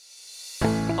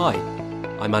Hi,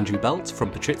 I'm Andrew Belt from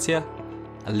Patrizia,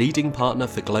 a leading partner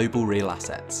for global real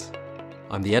assets.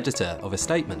 I'm the editor of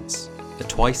Estatements, a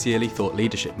twice-yearly thought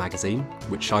leadership magazine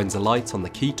which shines a light on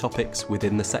the key topics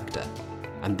within the sector.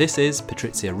 And this is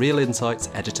Patrizia Real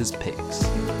Insights Editor's Picks.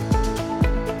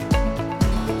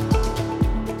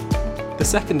 The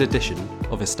second edition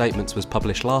of Estatements was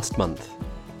published last month,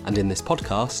 and in this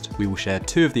podcast we will share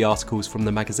two of the articles from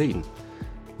the magazine,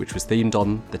 which was themed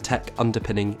on the tech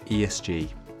underpinning ESG.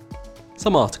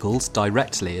 Some articles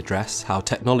directly address how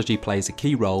technology plays a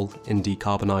key role in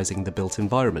decarbonising the built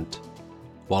environment,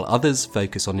 while others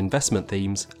focus on investment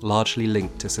themes largely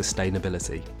linked to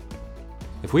sustainability.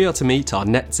 If we are to meet our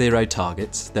net zero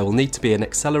targets, there will need to be an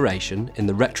acceleration in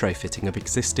the retrofitting of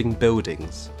existing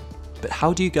buildings. But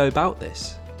how do you go about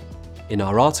this? In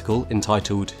our article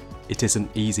entitled "It Isn't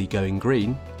Easy Going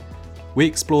Green," we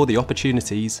explore the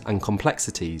opportunities and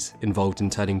complexities involved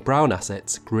in turning brown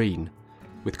assets green,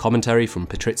 with commentary from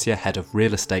Patrizia Head of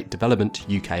Real Estate Development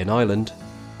UK and Ireland,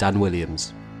 Dan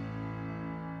Williams.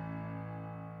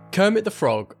 Kermit the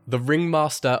Frog, the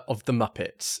ringmaster of the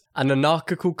Muppets, an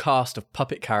anarchical cast of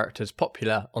puppet characters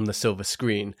popular on the silver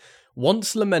screen,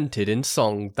 once lamented in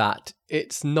song that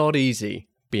it's not easy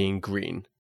being green.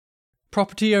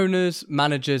 Property owners,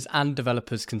 managers and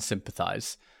developers can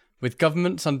sympathise. With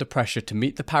governments under pressure to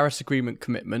meet the Paris Agreement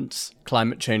commitments,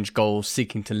 climate change goals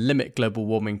seeking to limit global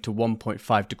warming to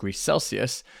 1.5 degrees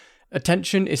Celsius,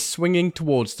 attention is swinging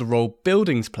towards the role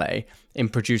buildings play in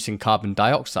producing carbon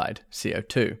dioxide,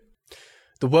 CO2.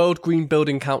 The World Green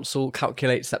Building Council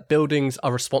calculates that buildings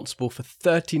are responsible for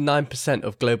 39%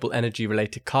 of global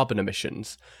energy-related carbon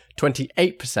emissions,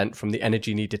 28% from the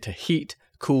energy needed to heat,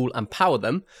 cool and power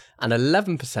them, and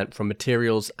 11% from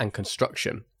materials and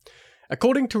construction.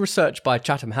 According to research by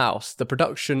Chatham House, the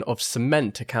production of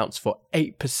cement accounts for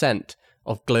 8%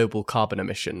 of global carbon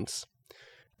emissions.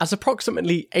 As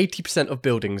approximately 80% of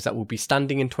buildings that will be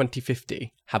standing in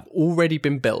 2050 have already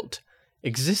been built,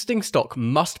 existing stock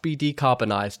must be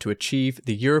decarbonised to achieve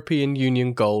the European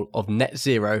Union goal of net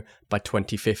zero by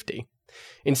 2050.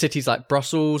 In cities like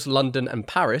Brussels, London and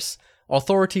Paris,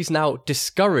 authorities now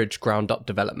discourage ground-up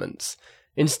developments.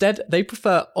 Instead, they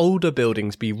prefer older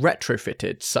buildings be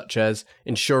retrofitted, such as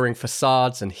ensuring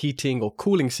facades and heating or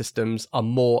cooling systems are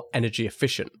more energy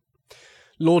efficient.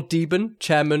 Lord Deben,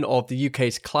 chairman of the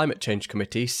UK's Climate Change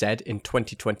Committee, said in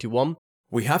 2021,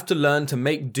 "We have to learn to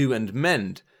make do and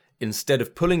mend, instead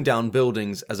of pulling down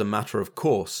buildings as a matter of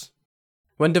course."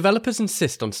 When developers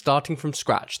insist on starting from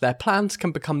scratch, their plans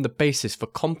can become the basis for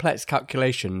complex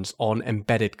calculations on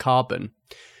embedded carbon.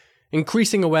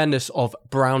 Increasing awareness of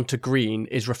brown to green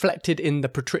is reflected in the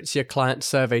Patrizia Client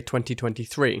Survey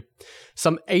 2023.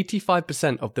 Some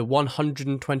 85% of the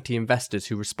 120 investors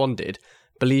who responded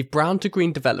believe brown to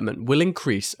green development will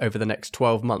increase over the next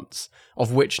 12 months,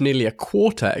 of which nearly a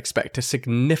quarter expect a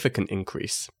significant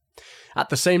increase. At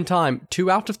the same time, 2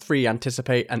 out of 3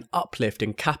 anticipate an uplift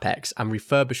in capex and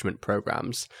refurbishment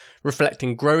programs,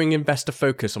 reflecting growing investor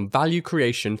focus on value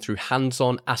creation through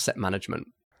hands-on asset management.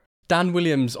 Dan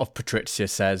Williams of Patrizia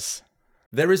says,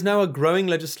 "There is now a growing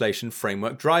legislation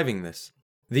framework driving this.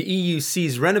 The EU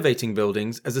sees renovating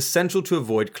buildings as essential to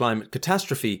avoid climate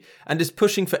catastrophe and is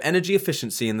pushing for energy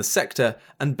efficiency in the sector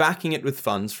and backing it with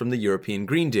funds from the European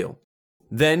Green Deal.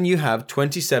 Then you have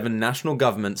 27 national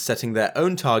governments setting their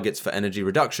own targets for energy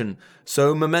reduction,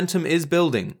 so momentum is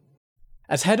building."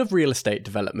 As head of real estate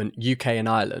development UK and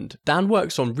Ireland, Dan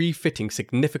works on refitting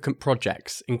significant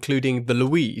projects, including the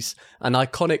Louise, an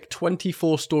iconic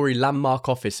 24-storey landmark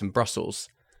office in Brussels.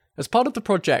 As part of the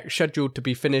project, scheduled to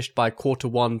be finished by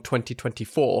Q1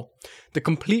 2024, the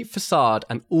complete facade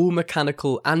and all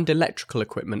mechanical and electrical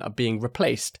equipment are being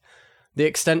replaced. The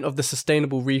extent of the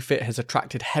sustainable refit has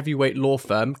attracted heavyweight law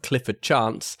firm Clifford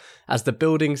Chance as the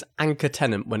building's anchor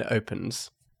tenant when it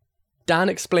opens. Dan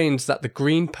explains that the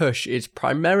green push is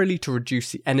primarily to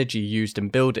reduce the energy used in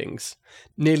buildings.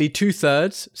 Nearly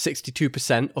 2/3,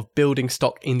 62% of building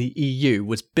stock in the EU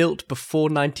was built before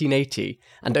 1980,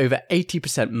 and over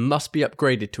 80% must be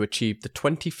upgraded to achieve the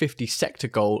 2050 sector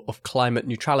goal of climate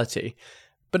neutrality.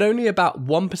 But only about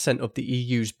 1% of the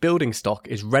EU's building stock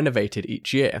is renovated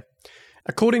each year.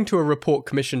 According to a report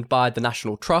commissioned by the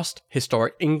National Trust,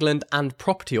 Historic England and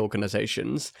property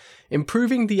organisations,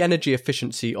 improving the energy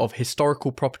efficiency of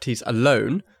historical properties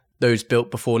alone, those built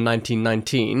before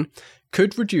 1919,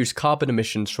 could reduce carbon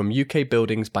emissions from UK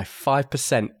buildings by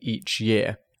 5% each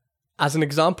year. As an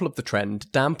example of the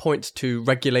trend, Dan points to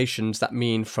regulations that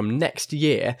mean from next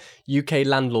year, UK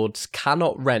landlords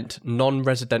cannot rent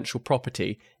non-residential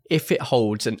property if it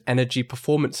holds an energy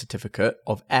performance certificate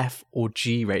of F or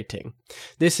G rating.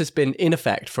 This has been in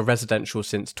effect for residential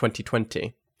since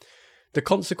 2020. The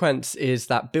consequence is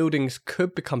that buildings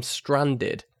could become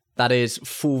stranded, that is,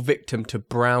 fall victim to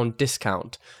brown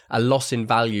discount, a loss in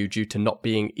value due to not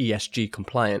being ESG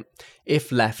compliant, if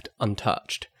left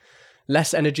untouched.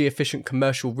 Less energy efficient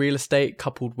commercial real estate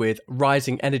coupled with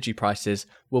rising energy prices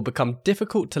will become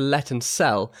difficult to let and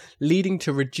sell, leading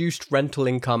to reduced rental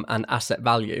income and asset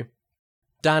value.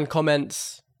 Dan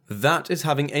comments, "That is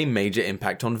having a major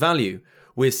impact on value.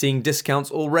 We're seeing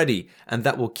discounts already, and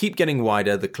that will keep getting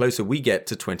wider the closer we get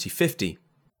to 2050.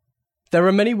 There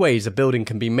are many ways a building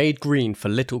can be made green for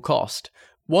little cost.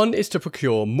 One is to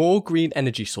procure more green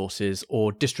energy sources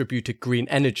or distributed green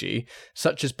energy,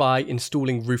 such as by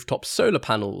installing rooftop solar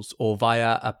panels or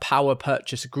via a power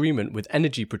purchase agreement with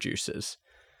energy producers.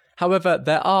 However,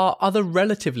 there are other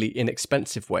relatively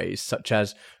inexpensive ways, such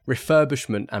as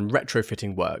refurbishment and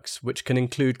retrofitting works, which can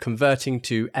include converting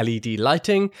to LED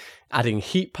lighting, adding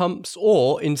heat pumps,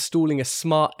 or installing a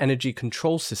smart energy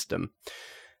control system.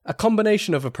 A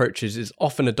combination of approaches is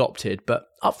often adopted, but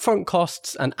upfront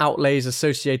costs and outlays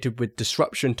associated with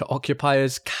disruption to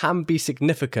occupiers can be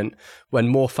significant when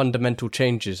more fundamental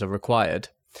changes are required.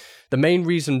 The main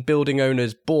reason building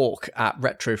owners balk at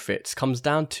retrofits comes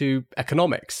down to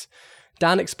economics.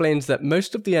 Dan explains that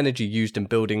most of the energy used in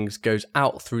buildings goes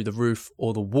out through the roof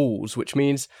or the walls, which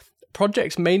means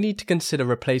projects may need to consider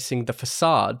replacing the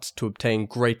facades to obtain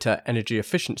greater energy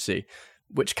efficiency,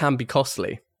 which can be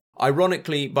costly.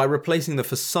 Ironically, by replacing the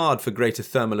facade for greater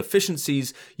thermal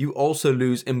efficiencies, you also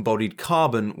lose embodied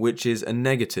carbon, which is a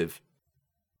negative.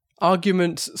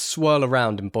 Arguments swirl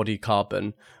around embodied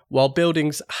carbon. While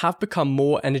buildings have become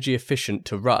more energy efficient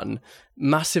to run,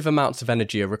 massive amounts of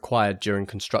energy are required during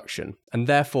construction, and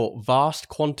therefore vast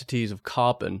quantities of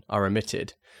carbon are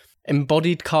emitted.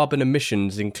 Embodied carbon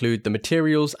emissions include the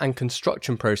materials and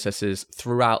construction processes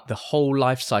throughout the whole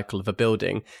life cycle of a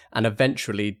building and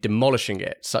eventually demolishing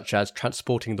it, such as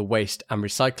transporting the waste and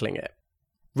recycling it.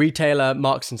 Retailer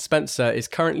Marks & Spencer is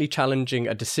currently challenging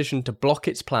a decision to block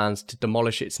its plans to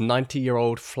demolish its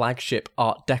 90-year-old flagship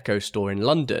Art Deco store in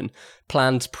London,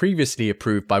 plans previously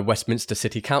approved by Westminster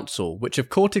City Council, which have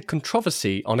courted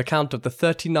controversy on account of the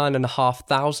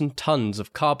 39,500 tonnes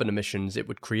of carbon emissions it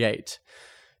would create.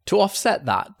 To offset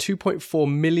that,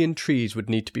 2.4 million trees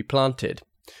would need to be planted.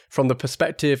 From the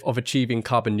perspective of achieving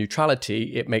carbon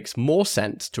neutrality, it makes more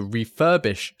sense to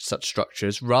refurbish such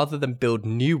structures rather than build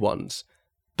new ones.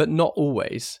 But not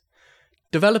always.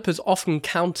 Developers often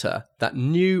counter that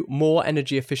new, more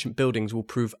energy-efficient buildings will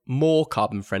prove more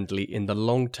carbon-friendly in the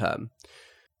long term.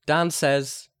 Dan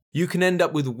says, "You can end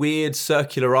up with weird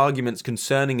circular arguments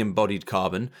concerning embodied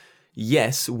carbon.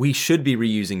 Yes, we should be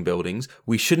reusing buildings,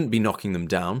 we shouldn't be knocking them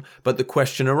down, but the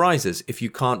question arises, if you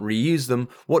can't reuse them,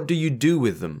 what do you do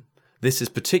with them? This is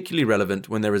particularly relevant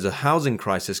when there is a housing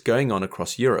crisis going on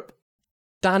across Europe."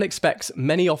 Dan expects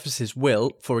many offices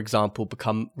will, for example,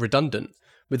 become redundant,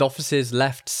 with offices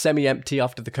left semi-empty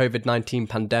after the COVID-19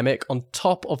 pandemic on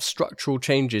top of structural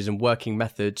changes in working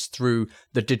methods through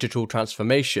the digital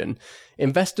transformation.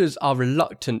 Investors are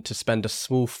reluctant to spend a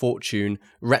small fortune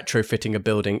retrofitting a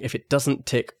building if it doesn't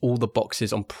tick all the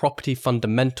boxes on property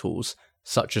fundamentals,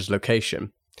 such as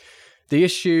location. The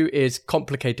issue is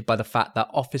complicated by the fact that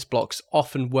office blocks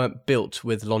often weren't built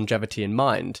with longevity in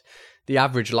mind. The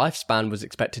average lifespan was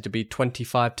expected to be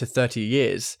 25 to 30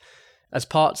 years. As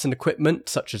parts and equipment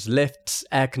such as lifts,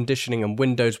 air conditioning and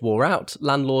windows wore out,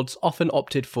 landlords often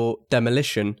opted for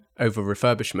demolition over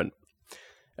refurbishment.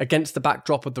 Against the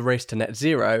backdrop of the race to net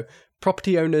zero,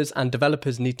 property owners and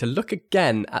developers need to look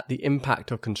again at the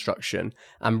impact of construction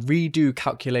and redo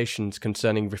calculations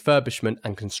concerning refurbishment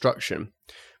and construction.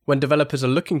 When developers are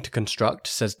looking to construct,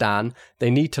 says Dan,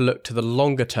 they need to look to the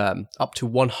longer term, up to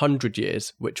 100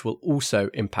 years, which will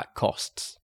also impact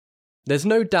costs. There's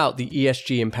no doubt the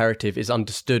ESG imperative is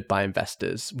understood by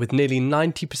investors, with nearly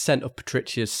 90% of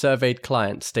Patricia's surveyed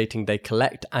clients stating they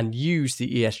collect and use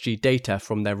the ESG data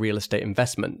from their real estate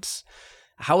investments.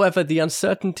 However, the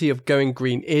uncertainty of going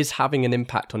green is having an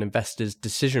impact on investors'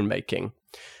 decision-making.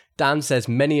 Dan says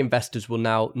many investors will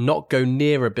now not go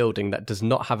near a building that does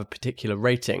not have a particular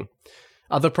rating.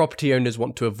 Other property owners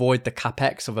want to avoid the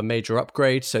capex of a major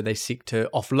upgrade, so they seek to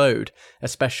offload,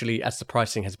 especially as the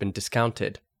pricing has been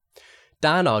discounted.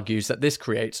 Dan argues that this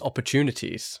creates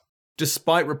opportunities.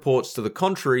 Despite reports to the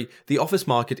contrary, the office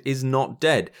market is not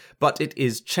dead, but it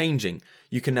is changing.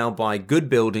 You can now buy good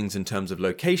buildings in terms of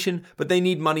location, but they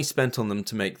need money spent on them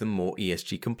to make them more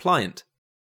ESG compliant.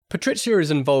 Patricia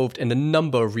is involved in a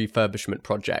number of refurbishment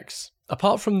projects.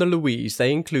 Apart from the Louise,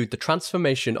 they include the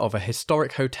transformation of a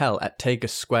historic hotel at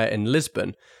Tagus Square in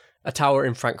Lisbon, a tower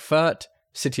in Frankfurt,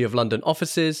 City of London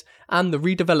offices, and the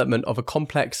redevelopment of a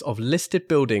complex of listed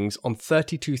buildings on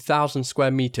 32,000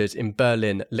 square metres in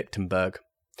Berlin-Lichtenberg.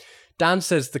 Dan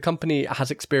says the company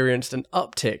has experienced an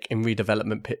uptick in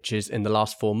redevelopment pitches in the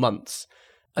last 4 months.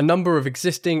 A number of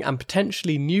existing and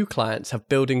potentially new clients have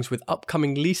buildings with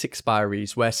upcoming lease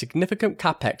expiries where significant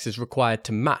capex is required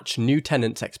to match new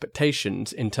tenants'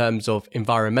 expectations in terms of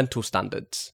environmental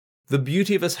standards. The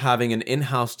beauty of us having an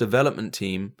in-house development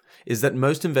team is that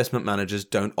most investment managers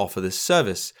don't offer this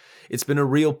service. It's been a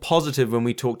real positive when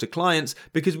we talk to clients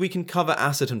because we can cover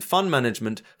asset and fund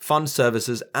management, fund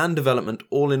services and development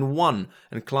all in one,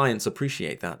 and clients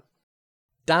appreciate that.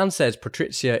 Dan says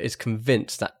Patrizia is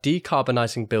convinced that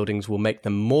decarbonising buildings will make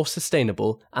them more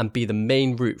sustainable and be the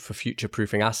main route for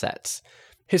future-proofing assets.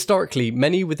 Historically,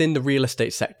 many within the real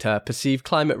estate sector perceive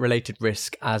climate-related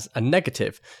risk as a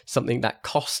negative, something that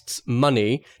costs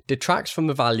money, detracts from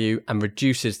the value, and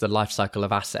reduces the life cycle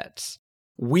of assets.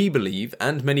 We believe,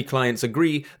 and many clients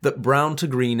agree, that brown to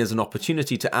green is an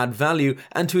opportunity to add value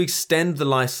and to extend the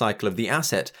life cycle of the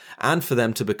asset, and for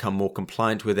them to become more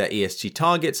compliant with their ESG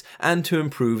targets and to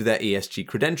improve their ESG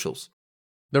credentials.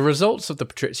 The results of the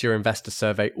Patrizia Investor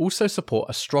Survey also support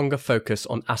a stronger focus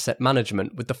on asset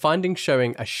management, with the findings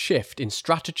showing a shift in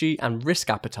strategy and risk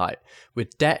appetite,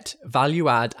 with debt, value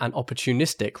add and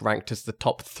opportunistic ranked as the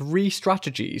top 3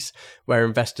 strategies where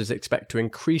investors expect to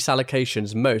increase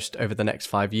allocations most over the next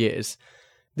 5 years.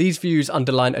 These views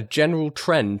underline a general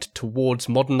trend towards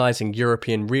modernising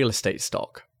European real estate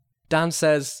stock. Dan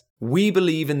says, "We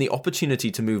believe in the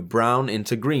opportunity to move brown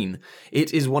into green.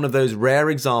 It is one of those rare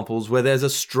examples where there's a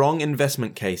strong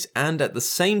investment case, and at the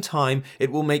same time it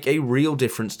will make a real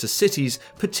difference to cities,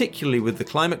 particularly with the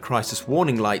climate crisis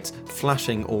warning lights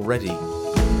flashing already."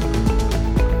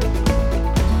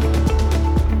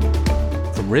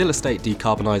 From real estate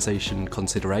decarbonisation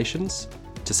considerations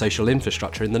to social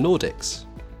infrastructure in the Nordics,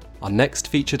 our next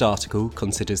featured article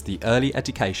considers the early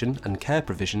education and care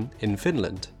provision in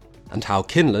Finland, and how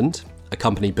Kinland, a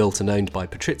company built and owned by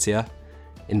Patrizia,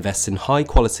 invests in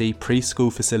high-quality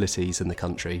preschool facilities in the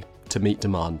country to meet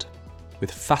demand.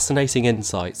 With fascinating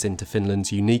insights into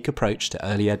Finland's unique approach to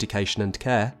early education and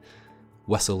care,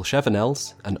 Wessel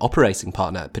Chevenels, an operating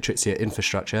partner at Patrizia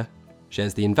Infrastructure,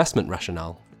 shares the investment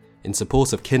rationale in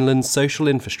support of Kinland's social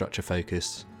infrastructure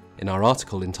focus in our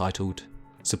article entitled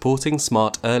 "Supporting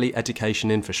Smart Early Education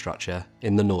Infrastructure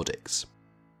in the Nordics."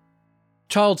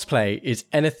 Child's Play is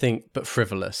anything but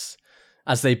frivolous.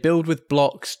 As they build with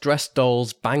blocks, dress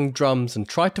dolls, bang drums, and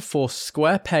try to force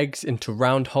square pegs into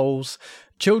round holes,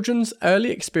 children's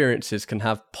early experiences can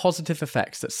have positive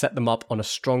effects that set them up on a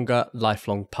stronger,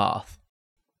 lifelong path.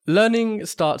 Learning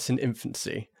starts in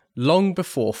infancy, long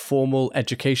before formal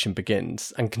education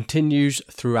begins, and continues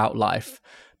throughout life.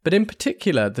 But in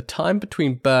particular, the time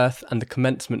between birth and the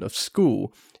commencement of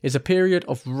school is a period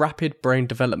of rapid brain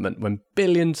development when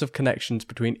billions of connections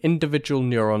between individual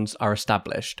neurons are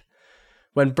established.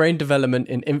 When brain development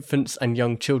in infants and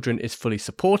young children is fully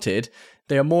supported,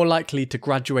 they are more likely to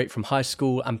graduate from high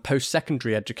school and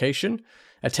post-secondary education,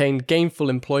 attain gainful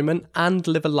employment, and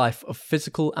live a life of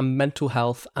physical and mental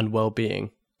health and well-being.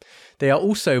 They are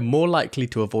also more likely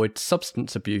to avoid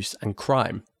substance abuse and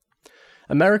crime.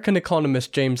 American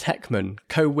economist James Heckman,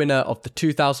 co-winner of the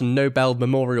 2000 Nobel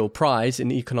Memorial Prize in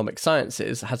Economic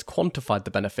Sciences, has quantified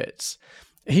the benefits.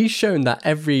 He's shown that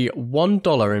every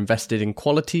 $1 invested in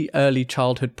quality early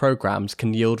childhood programs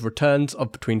can yield returns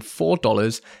of between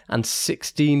 $4 and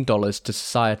 $16 to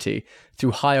society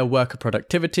through higher worker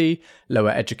productivity,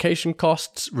 lower education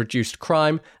costs, reduced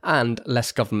crime, and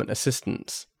less government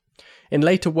assistance. In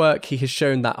later work, he has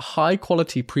shown that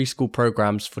high-quality preschool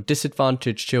programs for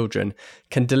disadvantaged children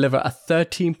can deliver a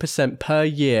 13% per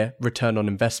year return on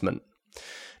investment.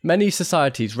 Many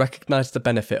societies recognise the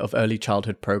benefit of early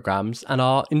childhood programs and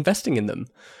are investing in them.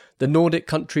 The Nordic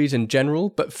countries in general,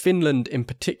 but Finland in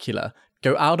particular,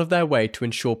 go out of their way to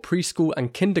ensure preschool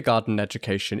and kindergarten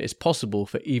education is possible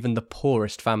for even the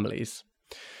poorest families.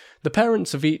 The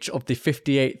parents of each of the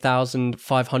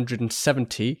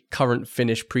 58,570 current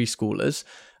Finnish preschoolers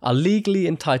are legally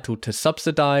entitled to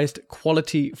subsidised,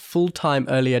 quality, full-time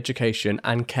early education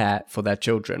and care for their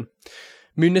children.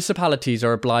 Municipalities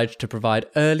are obliged to provide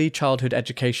early childhood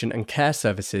education and care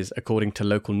services according to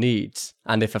local needs,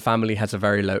 and if a family has a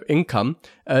very low income,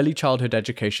 early childhood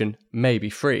education may be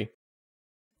free.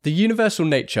 The universal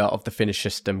nature of the Finnish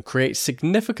system creates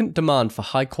significant demand for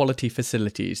high-quality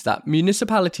facilities that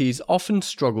municipalities often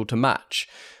struggle to match.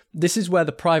 This is where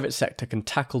the private sector can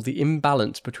tackle the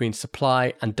imbalance between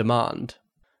supply and demand.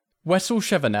 Wessel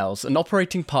Chevenels, an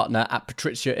operating partner at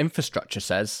Patrizia Infrastructure,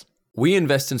 says, "We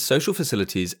invest in social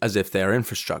facilities as if they are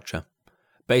infrastructure.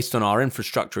 Based on our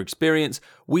infrastructure experience,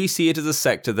 we see it as a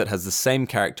sector that has the same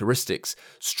characteristics: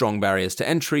 strong barriers to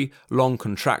entry, long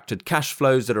contracted cash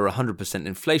flows that are 100%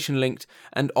 inflation linked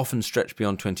and often stretch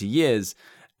beyond 20 years,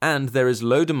 and there is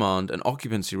low demand and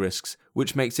occupancy risks,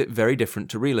 which makes it very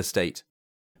different to real estate."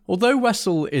 Although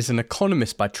Wessel is an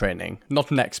economist by training,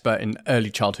 not an expert in early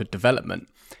childhood development,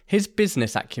 his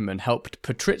business acumen helped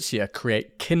Patrizia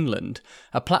create Kinland,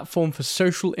 a platform for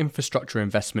social infrastructure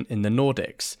investment in the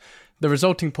Nordics. The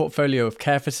resulting portfolio of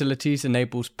care facilities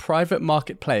enables private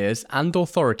market players and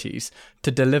authorities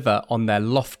to deliver on their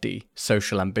lofty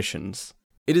social ambitions.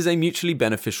 It is a mutually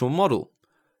beneficial model.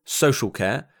 Social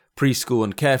care, preschool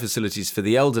and care facilities for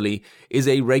the elderly, is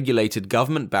a regulated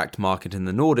government-backed market in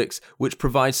the Nordics which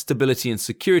provides stability and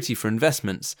security for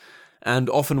investments, and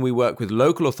often we work with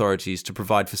local authorities to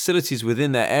provide facilities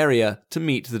within their area to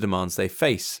meet the demands they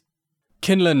face.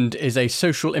 Kinland is a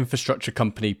social infrastructure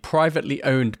company privately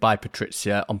owned by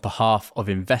Patrizia on behalf of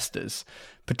investors.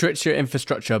 Patrizia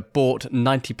Infrastructure bought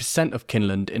 90% of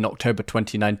Kinland in October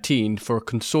 2019 for a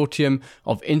consortium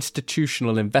of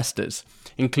institutional investors,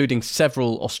 including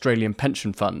several Australian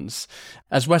pension funds.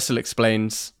 As Wessel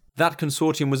explains, that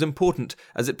consortium was important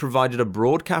as it provided a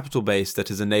broad capital base that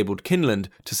has enabled Kinland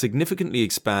to significantly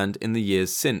expand in the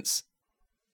years since.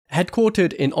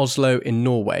 Headquartered in Oslo in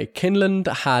Norway, Kinland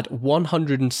had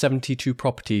 172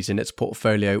 properties in its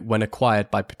portfolio when acquired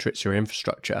by Patrizia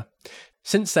Infrastructure.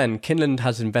 Since then, Kinland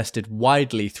has invested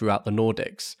widely throughout the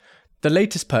Nordics. The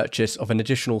latest purchase of an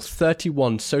additional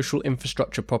 31 social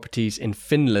infrastructure properties in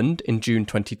Finland in June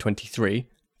 2023,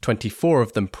 24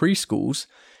 of them preschools,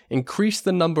 increased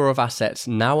the number of assets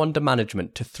now under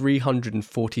management to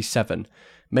 347,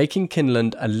 making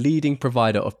Kinland a leading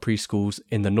provider of preschools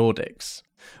in the Nordics.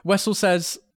 Wessel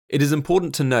says, "It is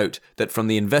important to note that from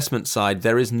the investment side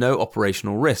there is no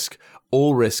operational risk.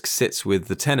 All risk sits with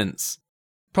the tenants."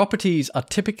 Properties are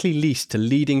typically leased to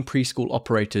leading preschool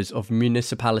operators of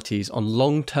municipalities on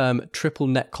long-term triple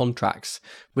net contracts,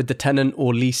 with the tenant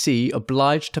or lessee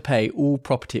obliged to pay all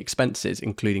property expenses,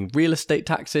 including real estate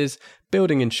taxes,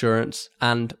 building insurance,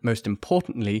 and, most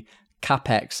importantly,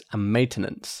 capex and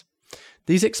maintenance.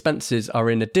 These expenses are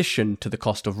in addition to the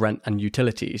cost of rent and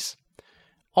utilities.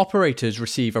 Operators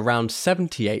receive around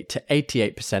 78 to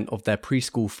 88% of their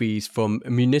preschool fees from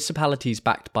municipalities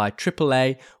backed by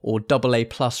AAA or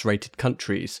AA+ rated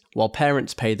countries, while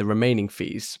parents pay the remaining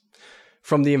fees.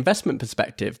 From the investment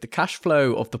perspective, the cash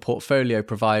flow of the portfolio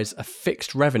provides a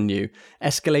fixed revenue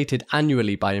escalated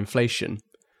annually by inflation.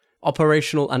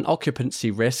 Operational and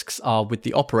occupancy risks are with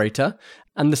the operator,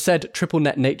 and the said triple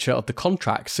net nature of the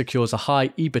contract secures a high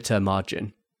EBITDA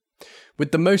margin.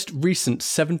 With the most recent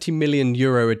 €70 million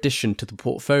addition to the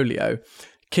portfolio,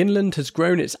 Kinland has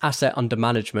grown its asset under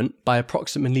management by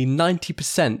approximately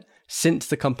 90% since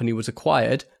the company was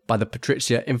acquired by the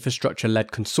Patrizia Infrastructure-led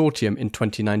consortium in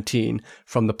 2019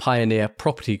 from the Pioneer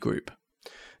Property Group.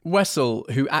 Wessel,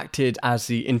 who acted as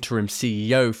the interim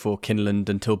CEO for Kinland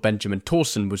until Benjamin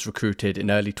Thorsen was recruited in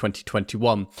early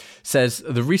 2021, says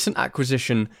the recent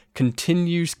acquisition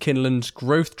continues Kinland's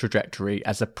growth trajectory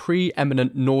as a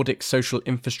pre-eminent Nordic social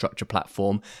infrastructure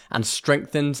platform and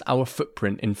strengthens our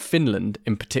footprint in Finland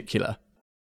in particular.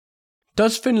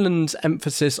 Does Finland's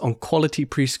emphasis on quality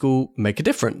preschool make a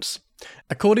difference?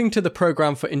 According to the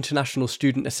Programme for International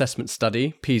Student Assessment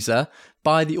Study, PISA,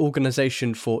 by the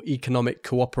Organisation for Economic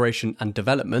Cooperation and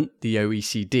Development, the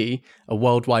OECD, a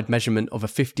worldwide measurement of a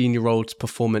 15-year-old's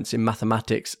performance in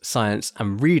mathematics, science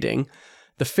and reading,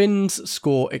 the Finns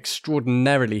score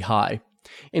extraordinarily high.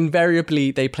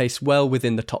 Invariably, they place well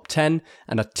within the top 10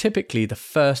 and are typically the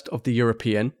first of the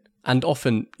European, and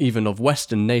often even of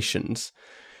Western nations.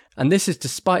 And this is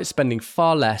despite spending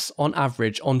far less on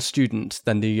average on students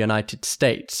than the United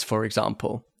States, for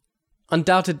example.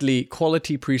 Undoubtedly,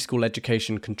 quality preschool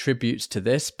education contributes to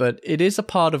this, but it is a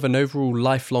part of an overall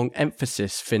lifelong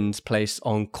emphasis Finns place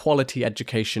on quality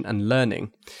education and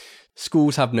learning.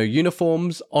 Schools have no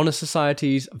uniforms, honour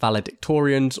societies,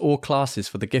 valedictorians, or classes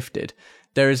for the gifted.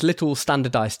 There is little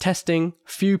standardised testing,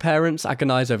 few parents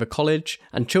agonise over college,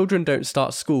 and children don't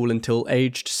start school until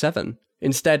aged 7.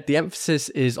 Instead, the emphasis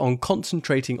is on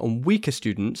concentrating on weaker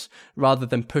students rather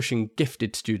than pushing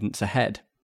gifted students ahead.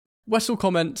 Wessel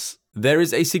comments, "There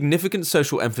is a significant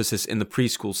social emphasis in the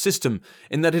preschool system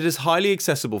in that it is highly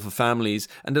accessible for families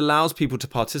and allows people to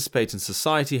participate in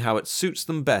society how it suits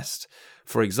them best.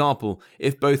 For example,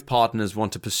 if both partners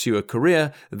want to pursue a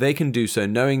career, they can do so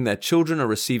knowing their children are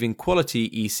receiving quality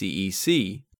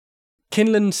ECEC.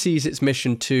 Kinland sees its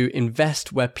mission to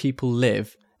invest where people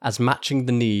live as matching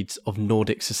the needs of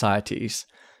Nordic societies.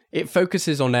 It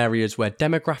focuses on areas where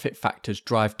demographic factors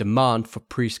drive demand for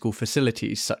preschool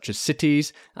facilities, such as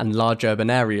cities and large urban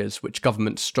areas which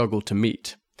governments struggle to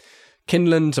meet.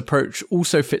 Kinland's approach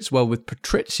also fits well with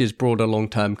Patrizia's broader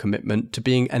long-term commitment to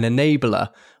being an enabler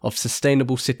of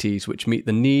sustainable cities which meet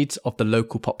the needs of the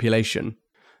local population.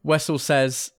 Wessel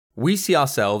says, "We see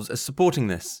ourselves as supporting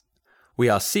this. We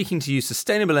are seeking to use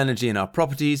sustainable energy in our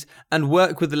properties and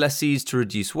work with the lessees to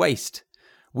reduce waste.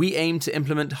 We aim to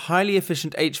implement highly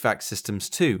efficient HVAC systems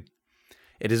too.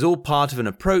 It is all part of an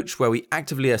approach where we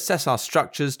actively assess our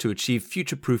structures to achieve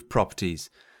future-proof properties.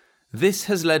 This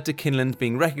has led to Kinland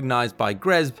being recognised by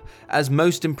GRESB as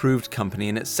most improved company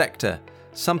in its sector,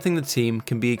 something the team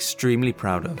can be extremely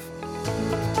proud of."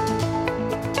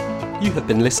 You have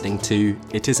been listening to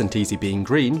It Isn't Easy Being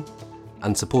Green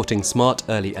and supporting smart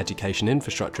early education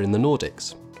infrastructure in the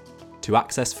Nordics. To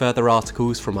access further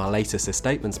articles from our latest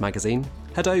Estatements magazine,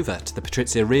 head over to the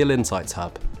Patrizia Real Insights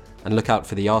Hub and look out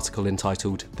for the article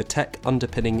entitled The Tech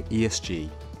Underpinning ESG,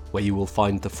 where you will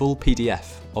find the full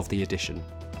PDF of the edition.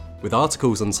 With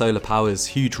articles on solar power's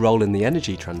huge role in the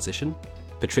energy transition,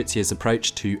 Patrizia's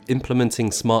approach to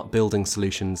implementing smart building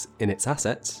solutions in its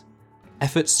assets,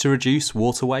 efforts to reduce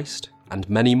water waste, and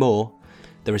many more,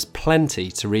 there is plenty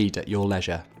to read at your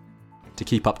leisure. To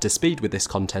keep up to speed with this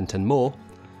content and more,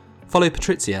 follow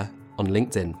Patrizia on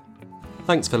LinkedIn.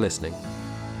 Thanks for listening.